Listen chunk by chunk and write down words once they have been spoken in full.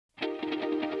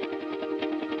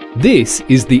This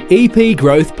is the EP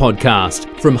Growth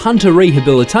Podcast from Hunter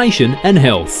Rehabilitation and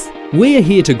Health. We're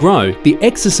here to grow the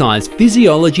exercise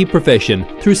physiology profession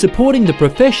through supporting the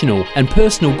professional and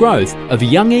personal growth of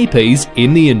young EPs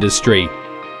in the industry.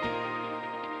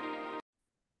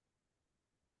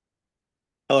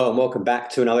 Hello and welcome back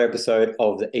to another episode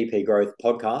of the EP Growth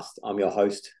Podcast. I'm your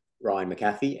host, Ryan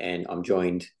McCaffey, and I'm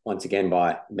joined once again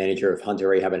by Manager of Hunter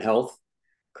Rehab and Health,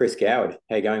 Chris Goward.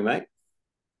 How you going, mate?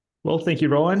 Well, thank you,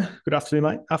 Ryan. Good afternoon,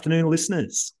 mate. Afternoon,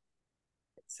 listeners.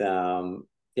 It's been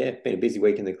a busy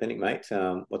week in the clinic, mate.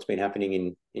 What's been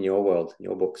happening in your world, in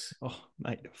your books? Oh,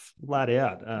 mate, flat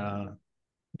out.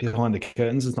 Behind the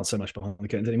curtains, it's not so much behind the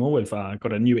curtains anymore. We've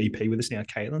got a new EP with us now,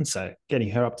 Caitlin. So getting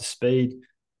her up to speed,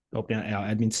 helping out our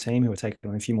admin team who are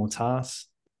taking on a few more tasks,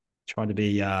 trying to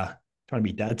be dad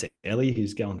to Ellie,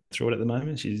 who's going through it at the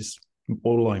moment. She's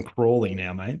borderline crawling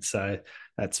now, mate. So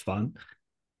that's fun.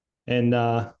 And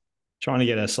trying to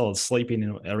get a solid sleep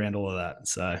in around all of that.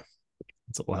 So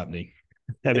it's all happening.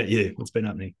 How about you? What's been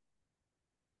happening?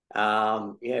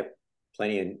 Plenty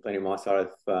on my side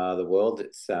of the world.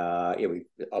 It's we've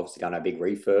obviously done a big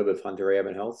refurb of Hunter Rehab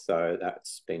and Health, so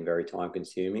that's been very time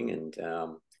consuming, and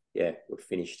we've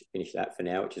finished that for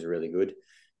now, which is really good.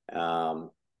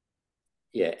 NDIS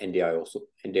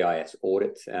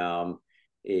audit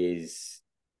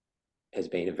has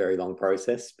been a very long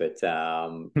process, but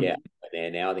we're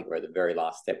there now. I think we're at the very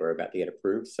last step. We're about to get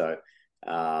approved, so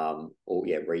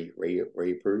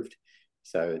re-approved.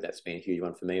 So that's been a huge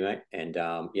one for me, mate. And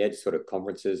just sort of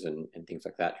conferences and things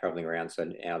like that, traveling around. So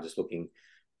now just looking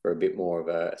for a bit more of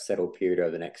a settled period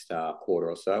over the next quarter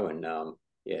or so, and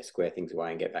square things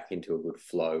away and get back into a good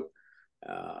flow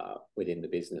within the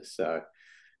business. So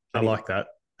I like that.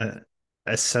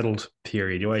 A settled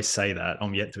period. You always say that.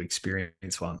 I'm yet to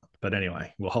experience one. But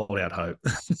anyway, we'll hold out hope.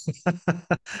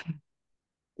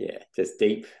 Just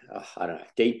deep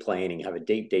planning. Have a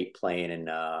deep plan and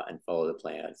follow the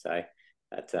plan, I'd say.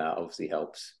 That obviously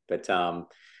helps. But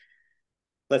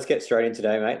let's get straight in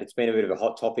today, mate. It's been a bit of a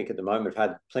hot topic at the moment. I've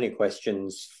had plenty of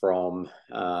questions from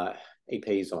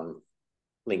EPs on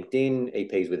LinkedIn,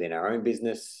 EPs within our own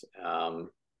business,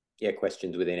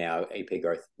 questions within our EP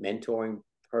Growth mentoring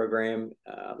program.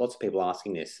 Lots of people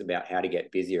asking this about how to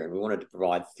get busier, and we wanted to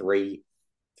provide three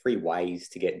ways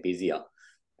to get busier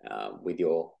with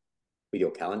your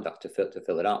calendar to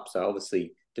fill it up. So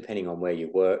obviously, depending on where you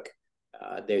work,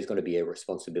 there's going to be a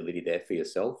responsibility there for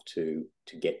yourself to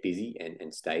get busy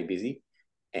and stay busy,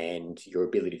 and your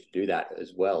ability to do that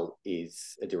as well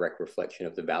is a direct reflection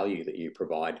of the value that you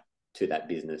provide to that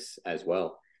business as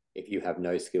well. If you have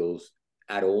no skills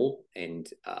at all and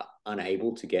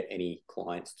unable to get any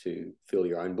clients to fill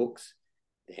your own books,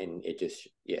 then it just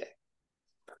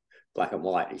black and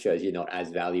white, it shows you're not as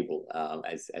valuable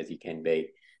as you can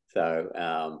be.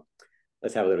 So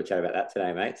let's have a little chat about that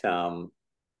today, mate.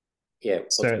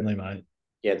 Certainly, mate.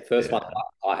 The first one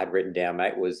I had written down,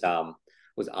 mate, was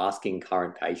asking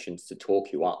current patients to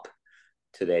talk you up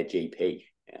to their GP.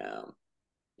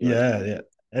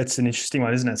 It's an interesting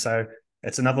one, isn't it? So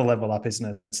it's another level up, isn't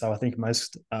it? So I think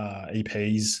most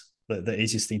EPs, the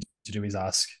easiest thing to do is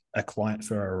ask a client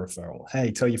for a referral.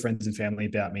 Hey, tell your friends and family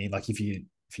about me. Like if you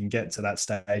can get to that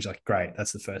stage, like great,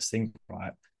 that's the first thing,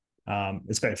 right?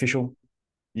 It's beneficial.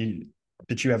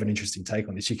 But you have an interesting take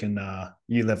on this. You can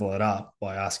you level it up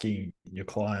by asking your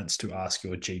clients to ask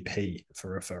your GP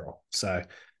for referral. So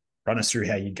run us through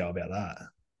how you go about that.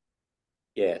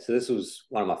 Yeah, so this was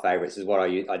one of my favorites. This is what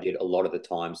I did a lot of the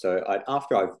time. So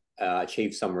after I've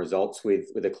achieved some results with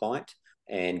a client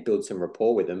and build some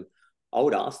rapport with them, I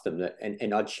would ask them that,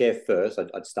 and I'd share first.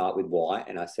 I'd start with why,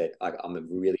 and I said, I'm a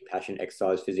really passionate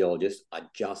exercise physiologist. I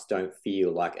just don't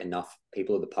feel like enough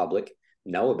people of the public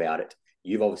know about it.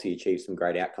 You've obviously achieved some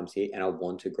great outcomes here, and I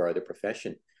want to grow the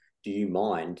profession. Do you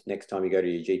mind next time you go to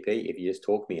your GP if you just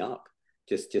talk me up?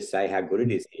 Just say how good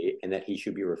it is here, and that he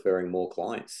should be referring more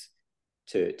clients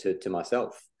to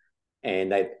myself.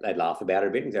 And they'd laugh about it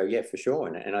a bit and go, yeah, for sure.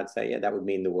 And I'd say, yeah, that would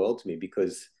mean the world to me,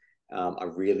 because I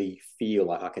really feel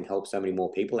like I can help so many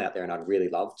more people out there, and I'd really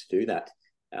love to do that.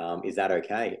 Is that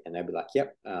okay? And they'd be like,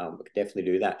 yep, we could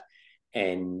definitely do that.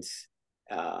 And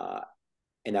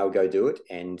they would go do it,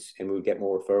 and we would get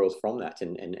more referrals from that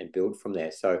and build from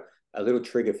there. So a little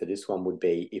trigger for this one would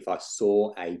be if I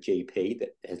saw a GP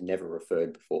that has never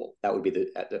referred before. That would be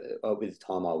the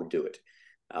time I would do it.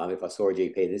 If I saw a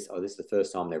GP, this is the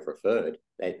first time they've referred.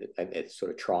 They're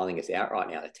sort of trialing us out right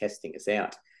now. They're testing us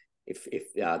out. If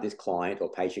this client or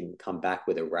patient can come back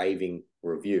with a raving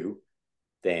review,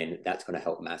 then that's going to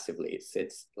help massively.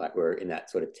 It's like we're in that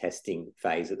sort of testing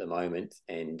phase at the moment,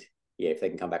 and if they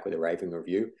can come back with a raving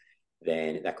review,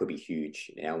 then that could be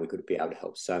huge. Now we could be able to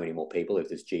help so many more people if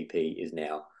this GP is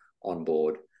now on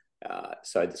board.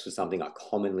 So this was something I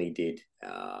commonly did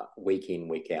week in,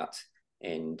 week out.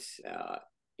 And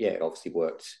it obviously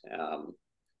worked,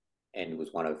 and was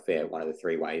one of the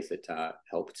 3 ways that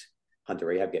helped Hunter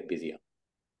Rehab get busier.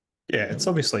 Yeah, it's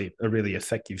obviously a really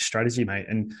effective strategy, mate.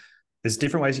 And there's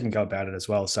different ways you can go about it as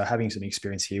well. So having some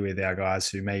experience here with our guys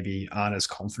who maybe aren't as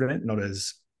confident,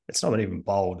 it's not even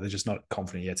bold, they're just not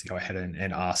confident yet to go ahead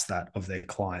and ask that of their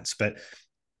clients. But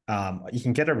you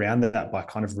can get around that by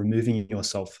kind of removing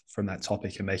yourself from that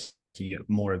topic and making it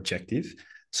more objective.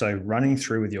 So running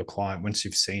through with your client, once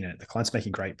you've seen it, the client's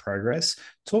making great progress,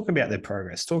 talk about their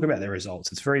progress, talk about their results.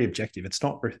 It's very objective. It's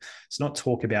not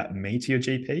talk about me to your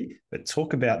GP, but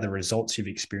talk about the results you've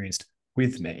experienced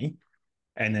with me,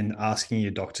 and then asking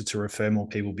your doctor to refer more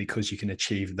people because you can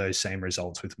achieve those same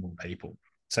results with more people.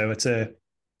 So it's a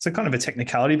kind of a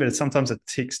technicality, but sometimes it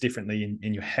ticks differently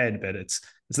in your head, but it's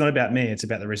not about me. It's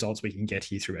about the results we can get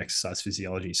here through exercise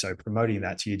physiology. So promoting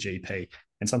that to your GP,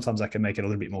 and sometimes I can make it a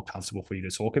little bit more comfortable for you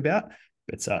to talk about,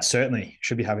 but certainly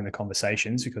should be having the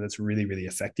conversations because it's really, really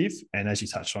effective. And as you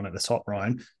touched on at the top,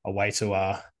 Ryan, a way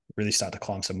to really start to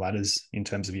climb some ladders in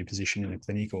terms of your position in a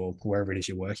clinic or wherever it is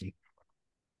you're working.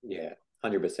 Yeah,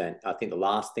 100%. I think the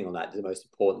last thing on that, the most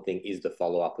important thing, is the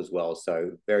follow-up as well.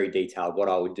 So very detailed. What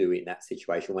I would do in that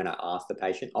situation when I ask the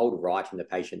patient, I would write in the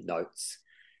patient notes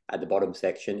at the bottom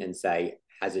section and say,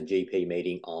 has a GP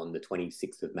meeting on the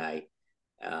 26th of May,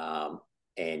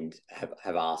 and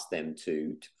have asked them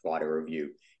to provide a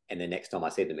review. And the next time I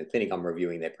see them in the clinic, I'm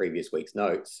reviewing their previous week's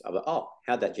notes. I'm like, oh,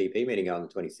 how'd that GP meeting go on the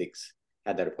 26th?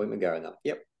 How'd that appointment go? And I'm,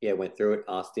 yep, yeah, went through it,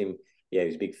 asked him. Yeah, he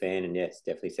was a big fan, and yes,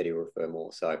 definitely said he'll refer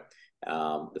more. So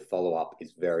the follow-up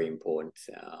is very important.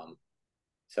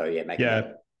 Making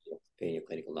that in your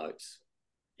clinical notes.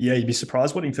 Yeah, you'd be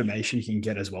surprised what information you can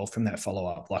get as well from that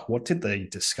follow-up. Like, what did they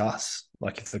discuss?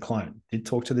 Like, if the client did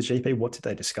talk to the GP, what did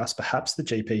they discuss? Perhaps the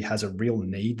GP has a real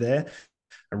need there,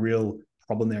 a real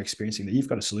problem they're experiencing that you've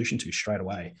got a solution to straight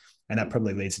away. And that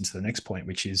probably leads into the next point,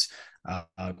 which is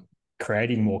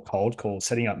creating more cold calls,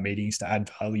 setting up meetings to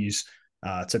add values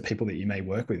to people that you may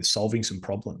work with, solving some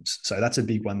problems. So that's a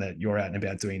big one that you're out and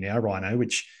about doing now, Rhino,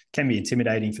 which can be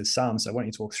intimidating for some. So why don't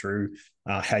you talk through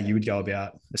how you would go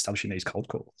about establishing these cold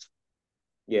calls?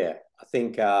 Yeah, I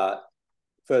think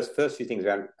first few things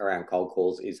around cold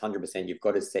calls is 100% you've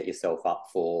got to set yourself up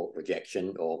for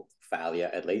rejection or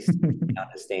failure at least.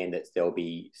 Understand that there'll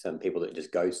be some people that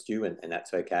just ghost you, and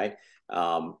that's okay.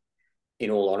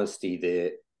 In all honesty,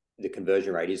 the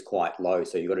conversion rate is quite low,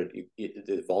 so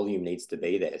the volume needs to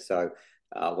be there. So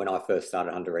when I first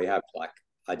started Hunter Rehab, like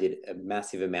I did a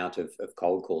massive amount of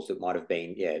cold calls. It might have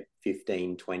been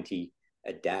 15, 20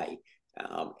 a day,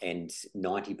 and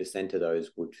 90% of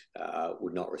those would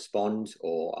not respond,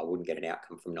 or I wouldn't get an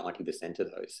outcome from 90%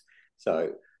 of those.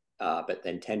 So but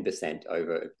then 10%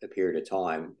 over a period of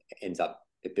time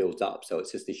it builds up. So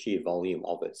it's just the sheer volume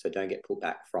of it. So don't get put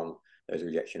back from those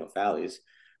rejection or failures.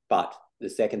 But the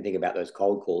second thing about those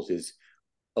cold calls is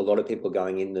a lot of people are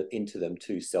going into them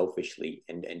too selfishly,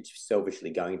 and selfishly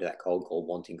going to that cold call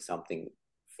wanting something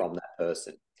from that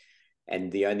person.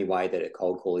 And the only way that a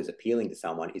cold call is appealing to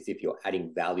someone is if you're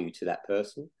adding value to that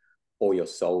person or you're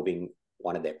solving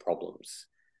one of their problems.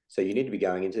 So you need to be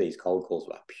going into these cold calls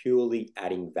by purely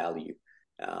adding value.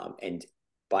 And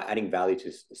by adding value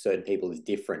to certain people is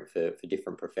different for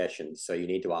different professions. So you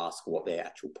need to ask what their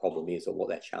actual problem is or what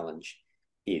their challenge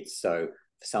is. So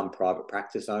for some private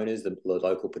practice owners, the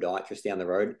local podiatrist down the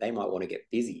road, they might want to get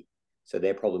busy. So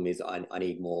their problem is, I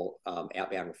need more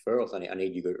outbound referrals. I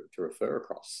need you to refer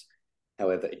across.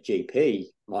 However, a GP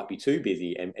might be too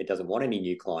busy and it doesn't want any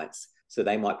new clients. So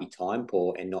they might be time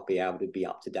poor and not be able to be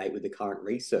up to date with the current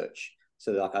research.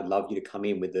 So like, I'd love you to come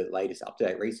in with the latest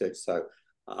up-to-date research. So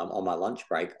on my lunch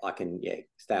break, I can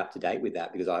stay up to date with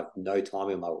that because I have no time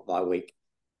in my week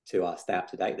to stay up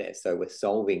to date there. So we're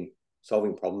solving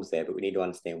problems there, but we need to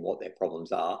understand what their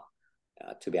problems are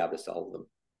to be able to solve them.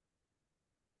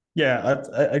 Yeah,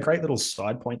 a great little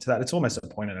side point to that. It's almost a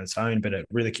point on its own, but it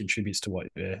really contributes to what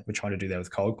we're trying to do there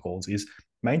with cold calls is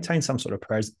maintain some sort of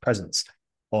presence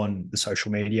on the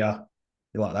social media,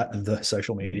 you like that, the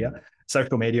social media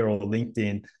or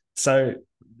LinkedIn. So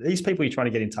these people you're trying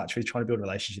to get in touch with, trying to build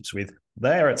relationships with,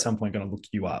 they are at some point going to look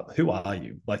you up. Who are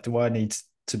you? Like, do I need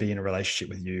to be in a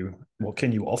relationship with you? What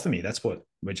can you offer me? That's what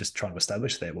we're just trying to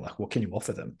establish there. Well, like, what can you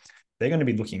offer them? They're going to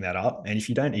be looking that up. And if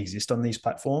you don't exist on these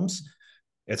platforms,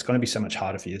 it's going to be so much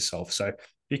harder for yourself. So if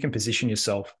you can position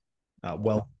yourself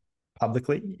well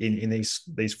publicly in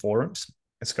these forums,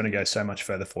 it's going to go so much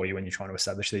further for you when you're trying to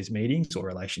establish these meetings or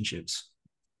relationships.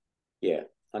 Yeah,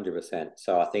 100%.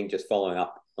 So I think just following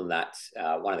up on that,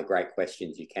 one of the great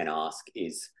questions you can ask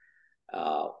is,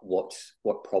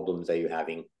 what problems are you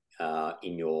having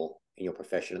in your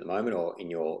profession at the moment, or in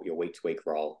your week to week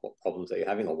role? What problems are you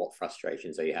having, or what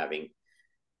frustrations are you having?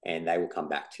 And they will come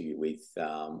back to you with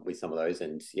some of those.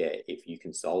 And yeah, if you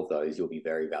can solve those, you'll be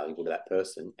very valuable to that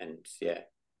person, and yeah,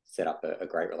 set up a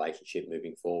great relationship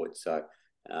moving forward. So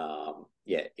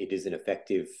yeah, it is an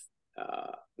effective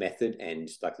method. And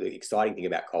like, the exciting thing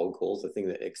about cold calls, the thing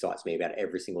that excites me about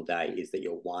every single day, is that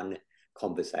you're one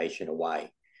conversation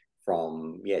away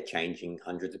from changing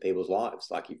hundreds of people's lives.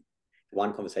 Like, you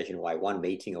one conversation away, one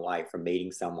meeting away from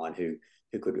meeting someone who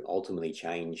could ultimately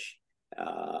change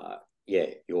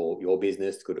your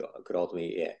business, could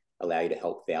ultimately allow you to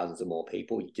help thousands of more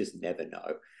people. You just never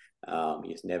know.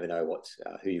 You just never know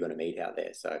who you're going to meet out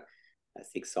there. So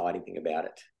that's the exciting thing about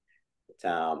it.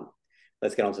 But,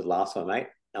 let's get on to the last one, mate.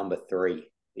 Number 3,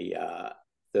 the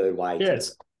third way to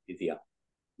be busier.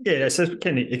 Yeah, so it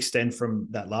can extend from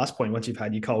that last point. Once you've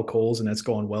had your cold calls and it's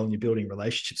gone well and you're building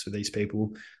relationships with these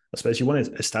people, I suppose you want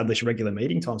to establish regular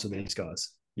meeting times with these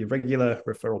guys, your regular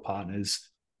referral partners,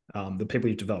 the people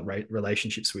you've developed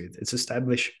relationships with. It's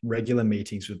establish regular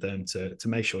meetings with them to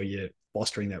make sure you're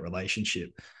fostering that relationship.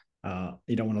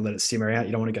 You don't want to let it simmer out.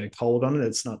 You don't want to go cold on it.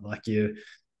 It's not like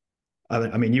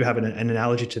I mean, you have an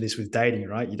analogy to this with dating,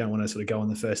 right? You don't want to sort of go on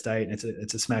the first date and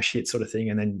it's a smash hit sort of thing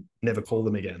and then never call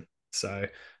them again. So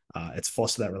it's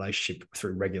foster that relationship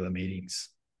through regular meetings.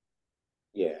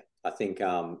 Yeah, I think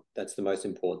that's the most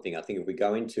important thing. I think if we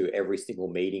go into every single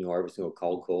meeting or every single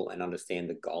cold call and understand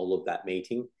the goal of that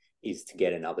meeting is to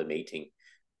get another meeting,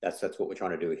 that's what we're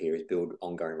trying to do here, is build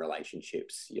ongoing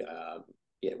relationships.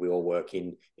 We all work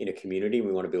in a community.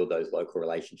 We want to build those local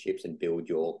relationships and build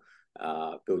your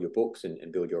books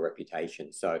and build your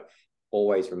reputation. So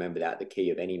always remember that the key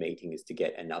of any meeting is to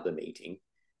get another meeting,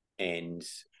 and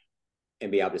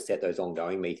be able to set those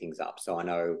ongoing meetings up. So I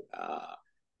know,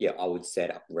 I would set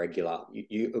up regular.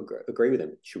 You agree with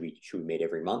them? Should we meet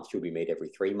every month? Should we meet every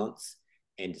 3 months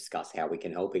and discuss how we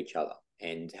can help each other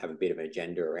and have a bit of an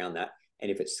agenda around that?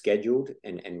 And if it's scheduled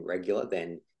and regular,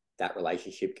 then that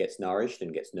relationship gets nourished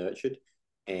and gets nurtured,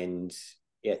 and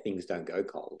things don't go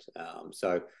cold.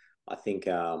 So I think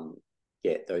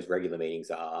those regular meetings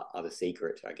are the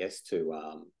secret, I guess,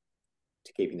 to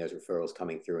keeping those referrals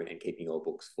coming through and keeping your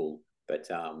books full. But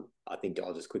I think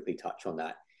I'll just quickly touch on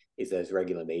that, is those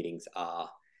regular meetings are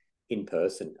in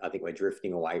person. I think we're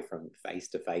drifting away from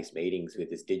face-to-face meetings with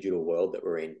this digital world that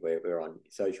we're in, where we're on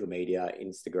social media,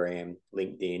 Instagram,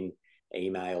 LinkedIn,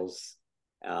 emails.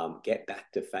 Get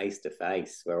back to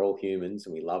face-to-face. We're all humans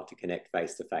and we love to connect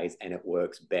face-to-face, and it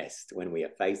works best when we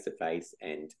are face-to-face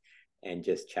and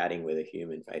just chatting with a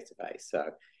human face-to-face. So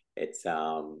it's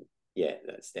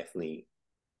that's definitely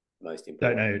most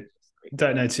important.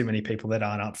 Don't know too many people that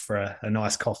aren't up for a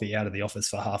nice coffee out of the office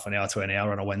for half an hour to an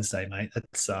hour on a Wednesday, mate.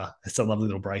 It's a lovely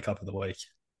little break up of the week.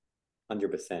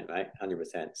 100%, mate.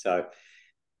 100%. So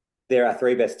there are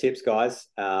 3 best tips, guys.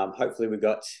 Hopefully you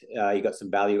got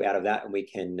some value out of that, and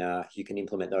you can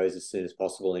implement those as soon as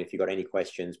possible. And if you've got any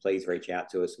questions, please reach out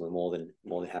to us. We're more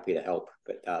than happy to help.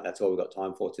 But that's all we've got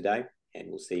time for today, and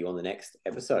we'll see you on the next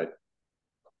episode.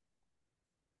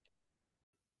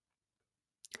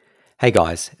 Hey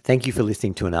guys, thank you for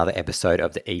listening to another episode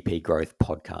of the EP Growth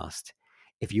Podcast.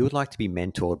 If you would like to be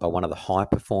mentored by one of the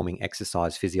high-performing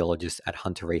exercise physiologists at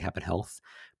Hunter Rehab and Health,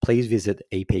 please visit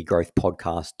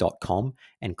epgrowthpodcast.com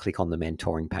and click on the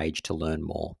mentoring page to learn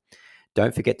more.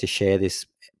 Don't forget to share this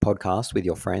podcast with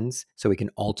your friends so we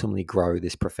can ultimately grow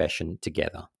this profession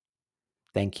together.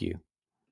 Thank you.